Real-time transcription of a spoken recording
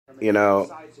You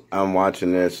know, I'm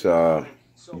watching this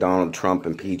Donald Trump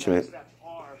impeachment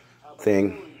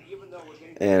thing,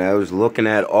 and I was looking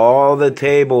at all the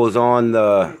tables on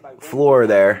the floor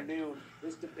there,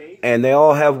 and they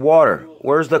all have water.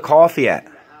 Where's the coffee at?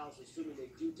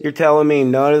 You're telling me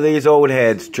none of these old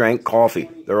heads drank coffee.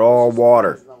 They're all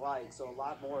water.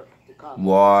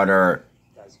 Water.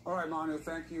 All right, Manu,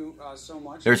 thank you so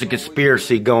much. There's a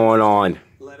conspiracy going on.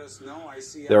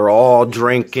 They're all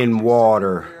drinking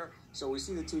water. So we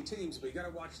see the two teams, but you got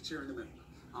to watch the cheer in the middle.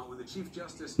 When the Chief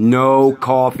Justice no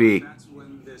coffee. That's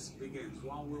when this begins.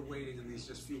 While we're waiting in these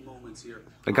just few moments here.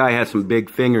 The guy has some big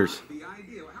fingers. The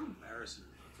idea, how embarrassing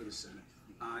for the Senate.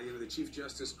 You know, the Chief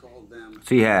Justice called them.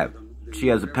 She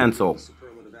has a pencil.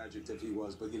 Superlative adjective he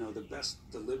was, but you know, the best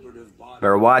deliberative body.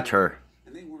 Better watch her.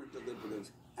 And they weren't deliberative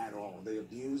at all. They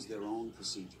abused their own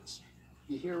procedures.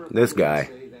 This guy.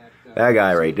 That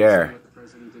guy right there. What the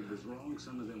president did was wrong.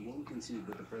 Some of them won't concede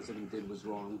what the president did was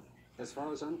wrong. As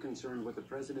far as I'm concerned, what the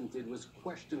president did was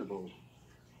questionable.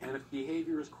 And if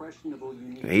behavior is questionable, you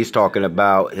need. He's talking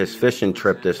about his fishing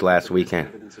trip this last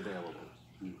weekend.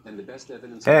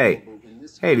 Hey,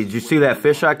 did you see that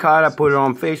fish I caught? I put it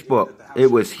on Facebook.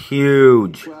 It was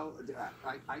huge. Well,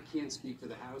 I can't speak for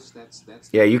the House. That's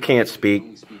yeah, you can't speak.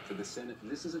 Only speak for the Senate.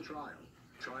 This is a trial.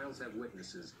 Trials have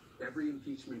witnesses. Every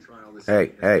impeachment trial this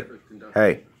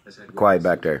Hey, quiet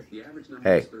back there.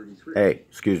 Hey,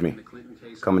 excuse me.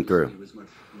 Coming through. Was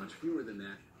much fewer than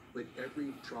that, but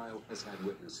every trial has had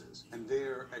witnesses. And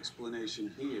their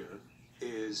explanation here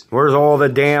is... Where's all the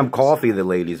damn coffee the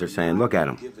ladies are saying? Look at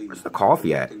them. Where's the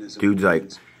coffee at? Dude's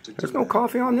like, there's no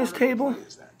coffee on this table?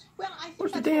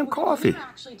 Where's the damn coffee?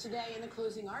 Actually today in the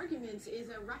closing arguments is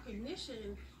a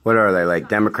recognition. What are they, like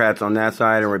Democrats on that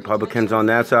side and Republicans on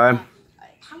that side?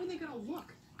 How are they going to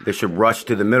look? They should rush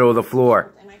to the middle of the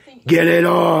floor. Get it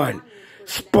on!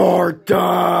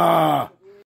 Sparta!